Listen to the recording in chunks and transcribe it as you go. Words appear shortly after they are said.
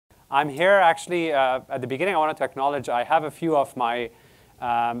I'm here actually at the beginning. I wanted to acknowledge I have a few of my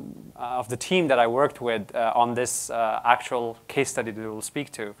of the team that I worked with on this actual case study that we'll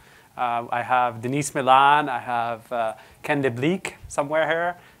speak to. I have Denise Milan, I have Ken DeBleek somewhere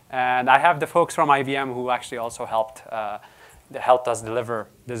here, and I have the folks from IBM who actually also helped us deliver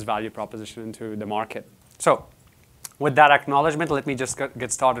this value proposition into the market. So with that acknowledgement, let me just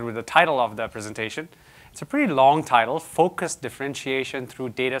get started with the title of the presentation. It's a pretty long title, Focused Differentiation Through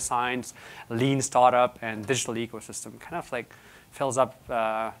Data Science, Lean Startup, and Digital Ecosystem. Kind of like fills up,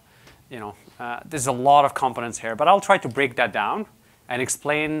 there's a lot of components here, but I'll try to break that down and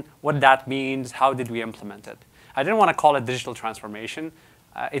explain what that means, how did we implement it. I didn't want to call it digital transformation.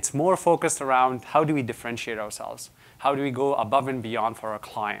 It's more focused around how do we differentiate ourselves? How do we go above and beyond for our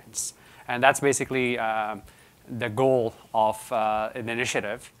clients? And that's basically the goal of an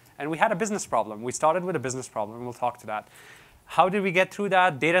initiative. And we had a business problem. We started with a business problem, and we'll talk to that. How did we get through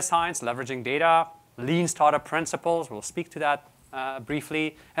that? Data science, leveraging data, lean startup principles. We'll speak to that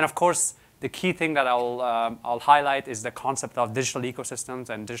briefly. And of course, the key thing that I'll highlight is the concept of digital ecosystems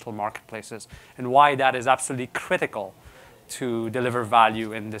and digital marketplaces, and why that is absolutely critical to deliver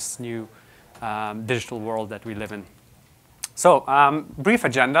value in this new digital world that we live in. So brief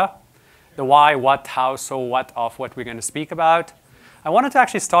agenda, the why, what, how, so what of what we're going to speak about. I wanted to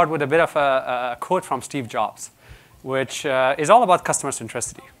actually start with a bit of a quote from Steve Jobs, which is all about customer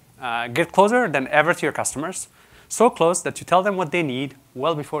centricity. Get closer than ever to your customers, so close that you tell them what they need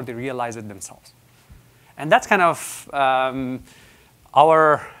well before they realize it themselves. And that's kind of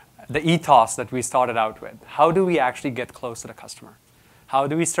the ethos that we started out with. How do we actually get close to the customer? How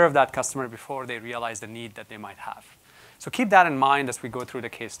do we serve that customer before they realize the need that they might have? So keep that in mind as we go through the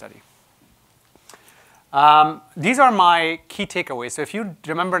case study. These are my key takeaways. So if you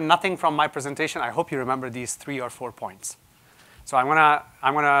remember nothing from my presentation, I hope you remember these 3 or 4 points. So I'm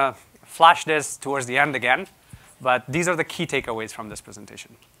gonna flash this towards the end again, but these are the key takeaways from this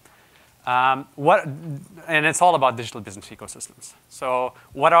presentation. And it's all about digital business ecosystems. So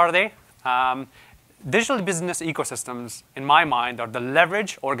what are they? Digital business ecosystems, in my mind, are the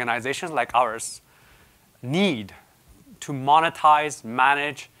leverage organizations like ours need to monetize,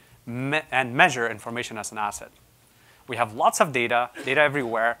 manage, and measure information as an asset. We have lots of data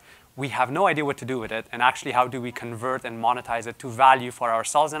everywhere. We have no idea what to do with it, and actually how do we convert and monetize it to value for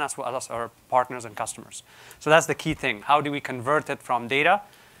ourselves and as well as our partners and customers. So that's the key thing. How do we convert it from data?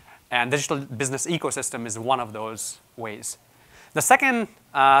 And digital business ecosystem is one of those ways. The second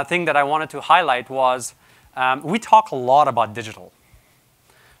thing that I wanted to highlight was we talk a lot about digital.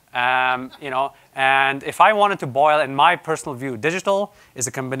 And if I wanted to boil, in my personal view, digital is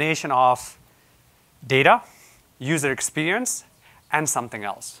a combination of data, user experience, and something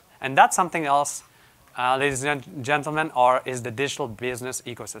else. And that something else, ladies and gentlemen, is the digital business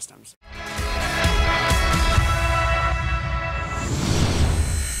ecosystems.